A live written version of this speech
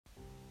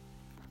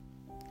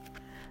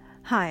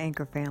Hi,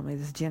 Anchor family.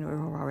 This is Jennifer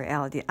Raw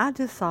Reality. I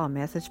just saw a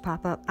message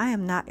pop up. I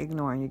am not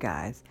ignoring you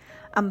guys.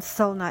 I'm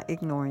so not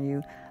ignoring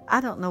you. I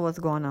don't know what's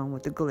going on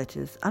with the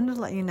glitches. I'm just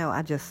letting you know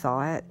I just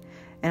saw it,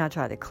 and I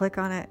tried to click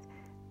on it.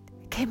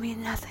 It gave me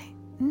nothing.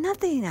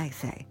 Nothing, I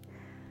say.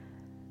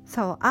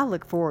 So I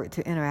look forward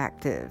to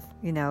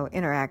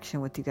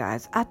interaction with you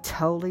guys. I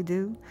totally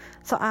do.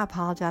 So I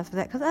apologize for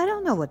that because I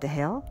don't know what the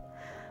hell.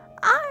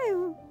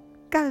 I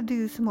got to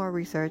do some more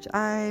research.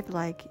 I've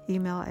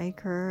emailed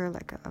Anchor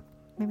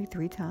maybe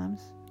 3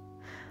 times.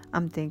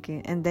 I'm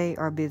thinking, and they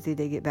are busy.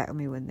 They get back with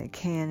me when they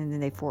can, and then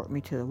they forward me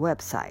to the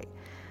website.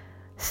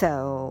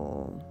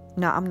 So,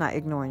 no, I'm not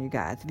ignoring you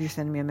guys. If you're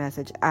sending me a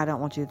message, I don't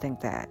want you to think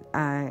that.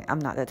 I'm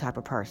not that type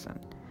of person.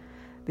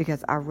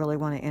 Because I really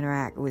want to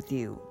interact with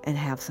you and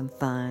have some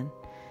fun.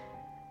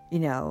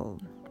 We'll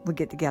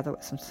get together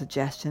with some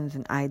suggestions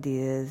and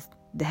ideas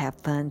to have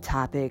fun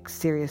topics,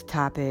 serious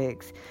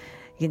topics.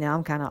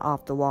 I'm kind of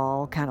off the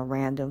wall, kind of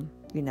random,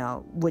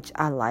 which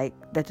I like.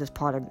 That's just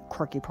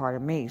quirky part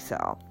of me,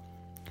 so.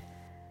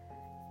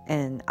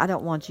 And I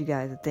don't want you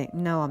guys to think,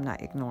 no, I'm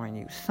not ignoring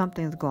you.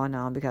 Something's going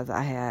on because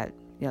I had,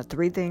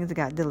 3 things that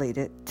got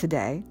deleted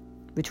today,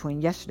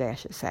 between yesterday, I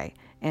should say,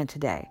 and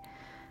today.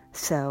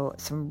 So,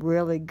 some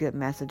really good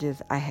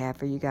messages I have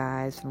for you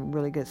guys, some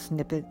really good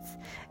snippets,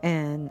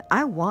 and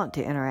I want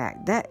to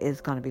interact. That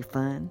is going to be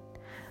fun.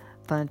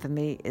 Fun for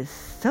me is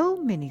so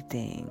many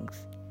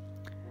things.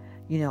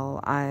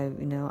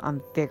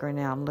 I'm figuring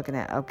out, I'm looking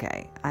at,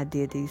 okay, I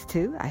did these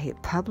 2, I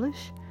hit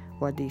publish,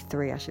 or these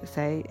 3, I should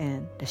say,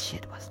 and the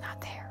shit was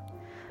not there.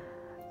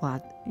 Well,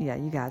 yeah,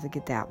 you guys will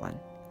get that one.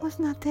 It was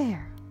not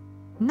there.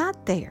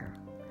 Not there.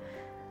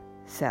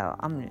 So,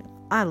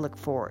 I look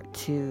forward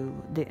to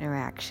the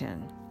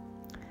interaction,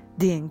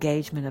 the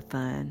engagement of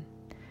fun.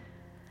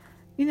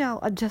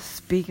 Just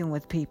speaking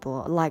with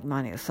people,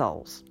 like-minded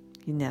souls,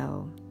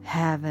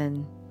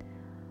 having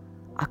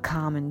a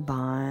common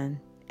bond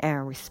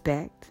and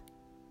respect.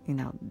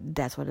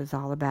 That's what it's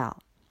all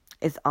about.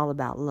 It's all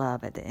about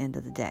love at the end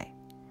of the day.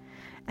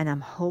 And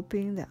I'm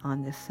hoping that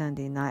on this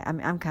Sunday night,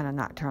 I'm kind of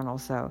nocturnal,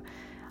 so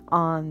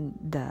on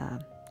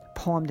the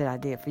poem that I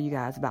did for you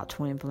guys about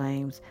twin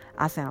flames,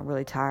 I sound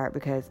really tired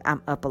because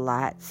I'm up a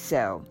lot,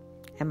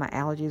 and my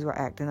allergies were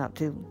acting up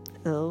too.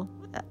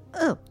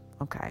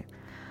 Okay.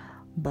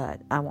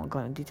 But I won't go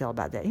into detail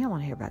about that. You don't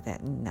want to hear about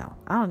that? No,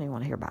 I don't even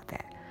want to hear about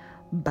that.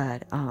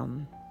 But,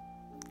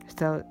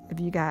 so if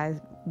you guys,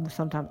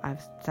 sometimes I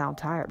sound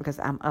tired because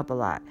I'm up a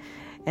lot,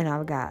 and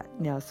I've got,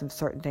 some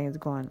certain things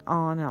going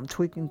on, and I'm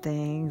tweaking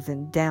things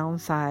and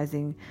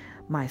downsizing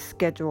my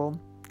schedule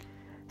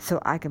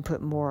so I can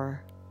put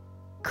more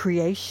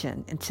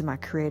creation into my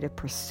creative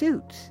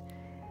pursuits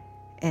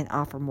and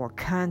offer more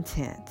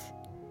content,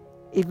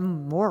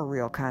 even more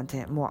real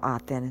content, more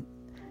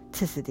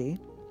authenticity.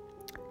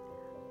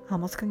 I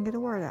almost couldn't get a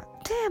word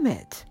out. Damn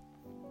it.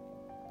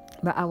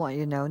 But I want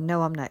you to know,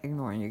 no, I'm not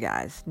ignoring you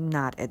guys.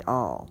 Not at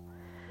all.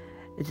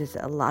 It's just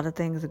a lot of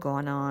things are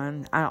going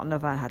on. I don't know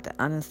if I have to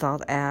uninstall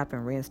the app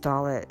and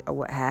reinstall it or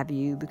what have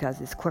you,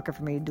 because it's quicker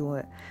for me to do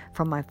it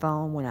from my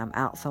phone when I'm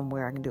out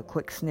somewhere. I can do a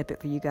quick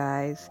snippet for you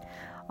guys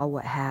or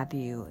what have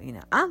you.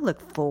 I look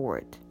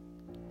forward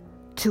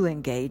to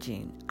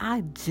engaging.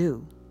 I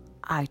do.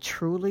 I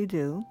truly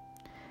do.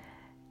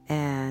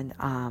 And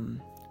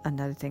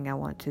another thing I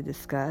want to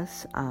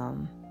discuss,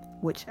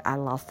 which I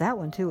lost that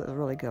one too. It was a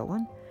really good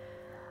one.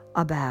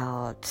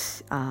 About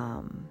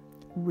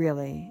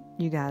really,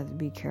 you guys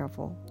be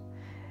careful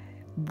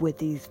with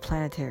these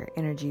planetary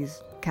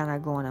energies kind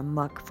of going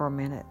amok for a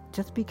minute.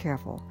 Just be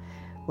careful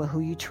with who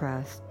you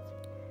trust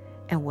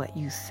and what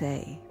you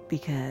say,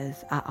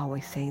 because I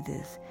always say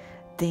this,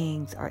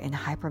 things are in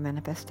hyper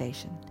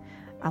manifestation.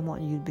 I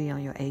want you to be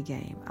on your A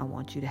game. I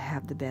want you to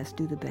have the best,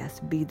 do the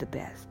best, be the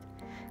best,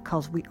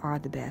 because we are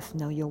the best.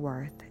 Know your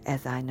worth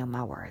as I know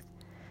my worth.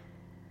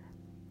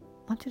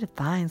 I want you to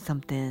find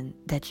something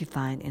that you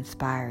find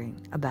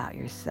inspiring about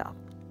yourself.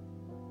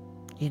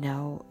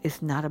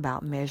 It's not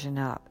about measuring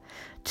up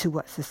to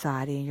what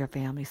society and your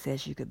family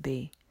says you could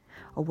be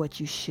or what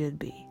you should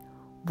be.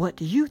 What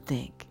do you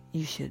think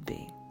you should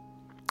be?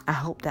 I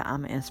hope that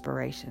I'm an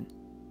inspiration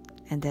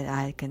and that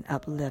I can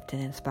uplift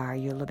and inspire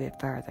you a little bit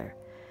further.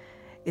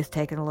 It's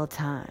taking a little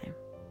time,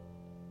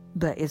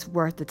 but it's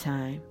worth the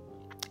time.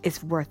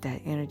 It's worth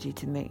that energy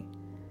to me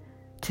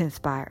to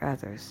inspire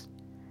others,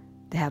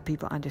 to have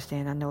people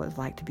understand. I know what it's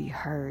like to be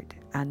hurt.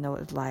 I know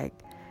it's like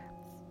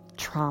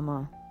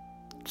trauma,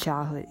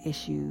 childhood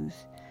issues,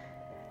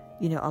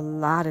 a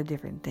lot of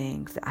different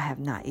things that I have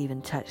not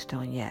even touched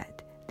on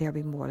yet. There'll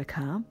be more to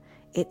come.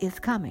 It is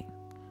coming.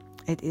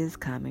 It is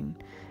coming.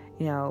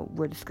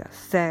 We'll discuss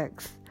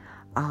sex,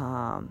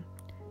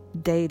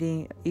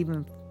 dating,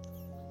 even,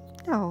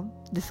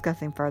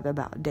 discussing further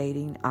about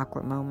dating,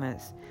 awkward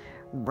moments,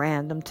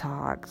 random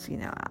talks.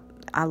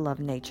 I love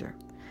nature.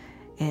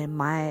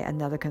 And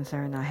another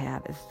concern I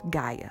have is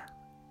Gaia,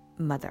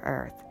 Mother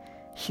Earth.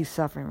 She's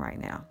suffering right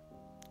now.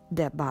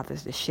 That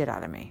bothers the shit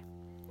out of me.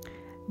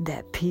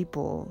 That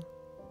people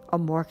are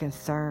more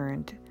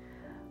concerned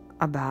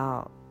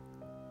about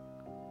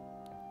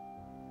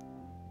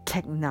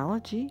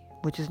technology,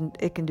 which is,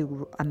 it can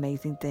do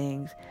amazing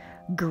things,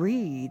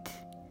 greed,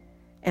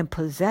 and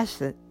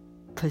possession,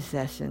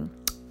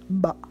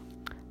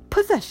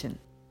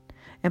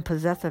 and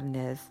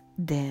possessiveness,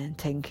 than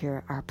taking care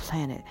of our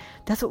planet.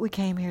 That's what we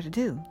came here to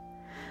do.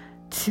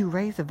 To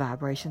raise the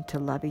vibration, to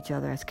love each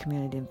other as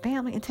community and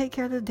family, and take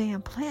care of the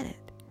damn planet.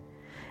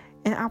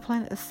 And our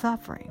planet is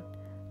suffering.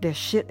 There's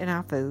shit in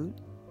our food,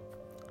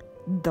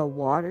 the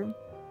water.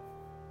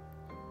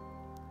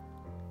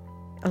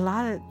 A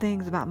lot of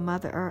things about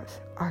Mother Earth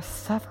are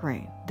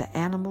suffering. The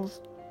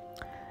animals,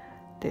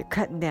 they're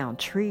cutting down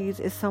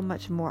trees. It's so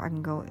much more I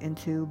can go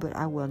into, but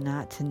I will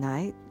not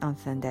tonight on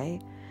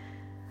Sunday.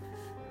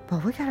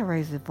 But we got to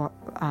raise the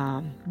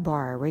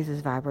bar, raise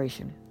this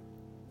vibration.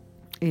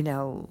 You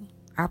know,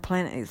 our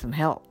planet needs some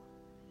help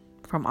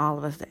from all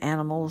of us, the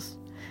animals.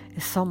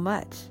 It's so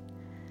much.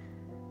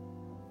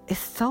 It's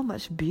so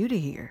much beauty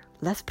here.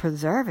 Let's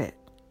preserve it.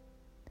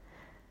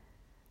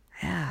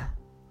 Yeah.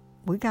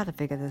 We got to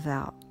figure this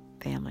out,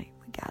 family.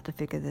 We got to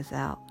figure this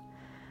out.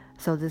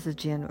 So this is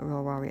Jen with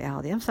Real Raw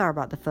Reality. I'm sorry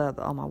about the fub,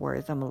 all my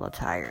words. I'm a little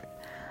tired.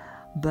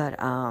 But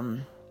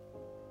I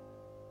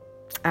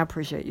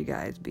appreciate you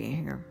guys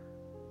being here.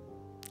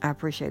 I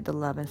appreciate the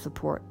love and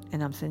support.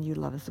 And I'm sending you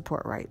love and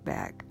support right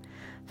back.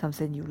 So I'm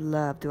sending you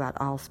love throughout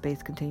all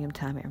space, continuum,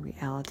 time, and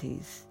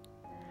realities.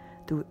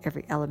 Through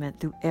every element,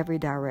 through every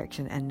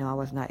direction. And no, I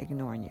was not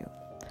ignoring you.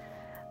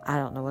 I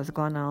don't know what's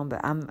going on,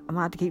 but I'm going to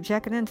have to keep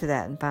checking into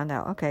that and find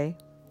out, okay,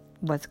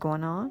 what's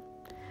going on.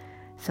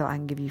 So I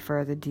can give you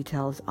further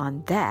details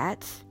on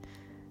that.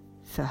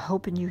 So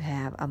hoping you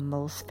have a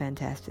most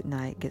fantastic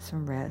night. Get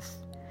some rest.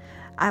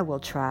 I will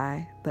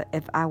try, but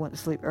if I went to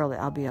sleep early,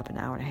 I'll be up an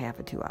hour and a half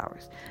or 2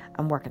 hours.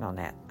 I'm working on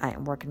that. I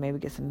am working, maybe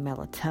get some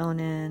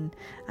melatonin.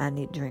 I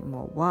need to drink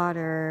more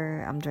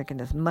water. I'm drinking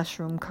this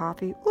mushroom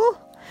coffee,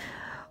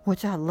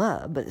 which I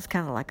love, but it's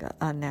kind of like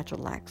a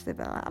natural laxative.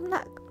 I'm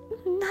not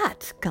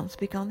gonna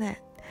speak on that.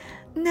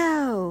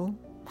 No.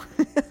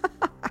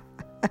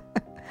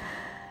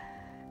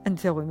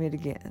 Until we meet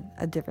again,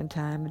 a different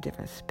time, a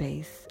different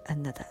space,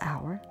 another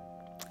hour,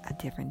 a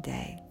different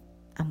day.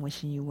 I'm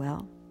wishing you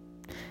well.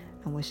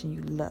 I'm wishing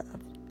you love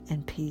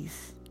and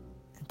peace.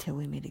 Until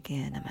we meet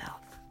again, I'm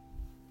out.